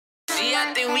Gee,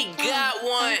 I think we got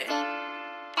one.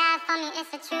 God for me, it's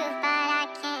the truth, but I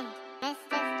can't miss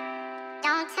this.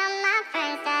 Don't tell my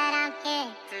friends that I'm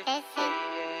here to visit.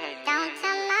 Don't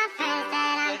tell my friends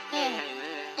that I'm here.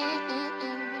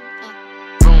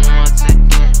 Boom, once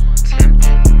again,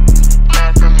 tempted.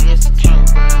 God for me, it's the truth,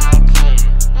 but I can't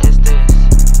miss this.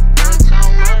 Don't tell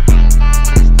my friends,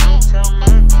 don't tell my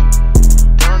friends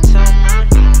that I'm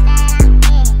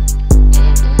here.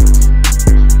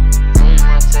 Boom,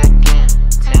 once again,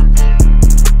 tempted.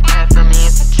 God for me,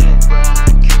 it's the truth, but I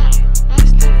can't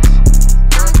miss this.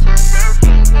 Don't tell my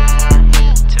friends that I'm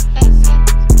here to visit.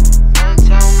 Don't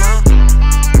tell my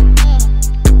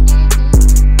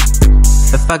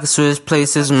If I could switch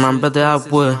places with my brother, I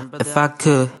would. If I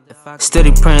could.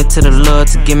 Steady praying to the Lord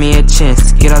to give me a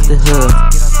chance to get out the hood.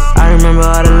 I remember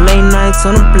all the late nights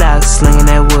on the block slinging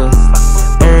that wood.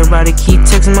 Everybody keep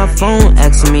texting my phone,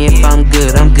 asking me if I'm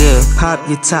good. I'm good. Pop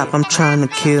your top, I'm trying to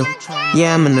kill.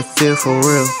 Yeah, I'm in the field for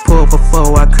real. Pull up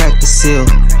before I crack the seal.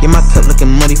 Yeah, my cup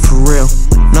looking muddy for real.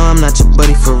 No, I'm not your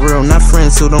buddy for real. Not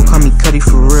friends, so don't call me Cuddy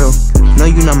for real. No,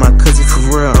 you not my cousin for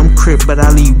real. I'm crip, but I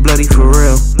leave you bloody for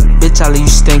real. Bitch, I leave you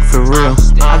stink for real.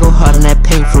 I go hard on that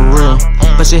paint for real.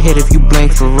 Bust your head if you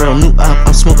blank for real. New up,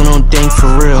 I'm smoking on dank for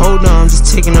real. Hold on, I'm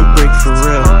just taking a break for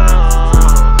real.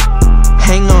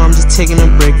 Hang on, I'm just taking a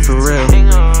break for real.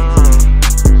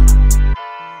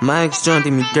 My ex joint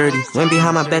did me dirty. Went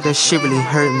behind my back, that shit really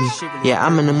hurt me. Yeah,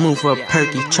 I'm in the mood for a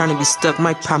perky. Tryna get stuck,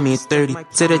 might pop me at 30.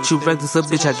 Say that you reckless, little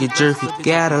bitch, I get jerky.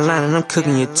 Get out of line and I'm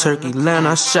cooking your turkey. Laying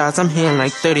out shots, I'm hitting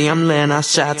like 30. I'm laying out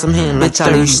shots, I'm hitting like 30.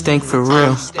 Bitch, I leave you stink for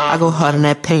real. I go hard on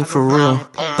that paint for real.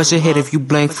 Bust your head if you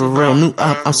blank for real. New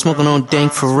up, I'm smoking on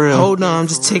dank for real. Hold on, I'm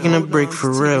just taking a break for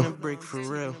real.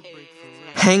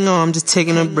 Hang on, I'm just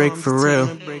taking a break for real.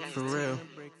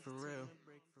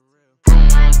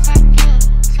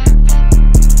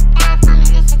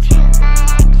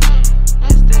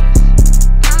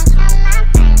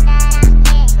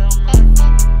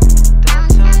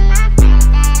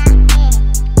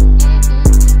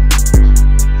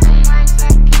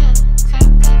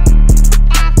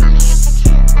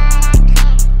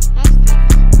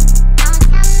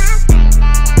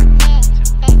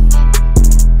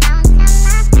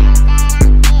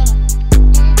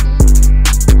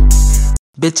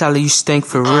 Bitch, I leave you stink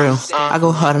for real. I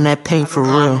go hard on that paint for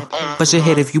real. Bust your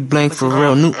head if you blank for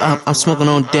real. New up, I'm smoking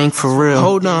on dank for real.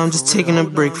 Hold on, I'm just taking a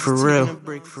break for real.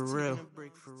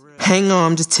 Hang on,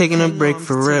 I'm just taking a break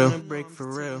for real.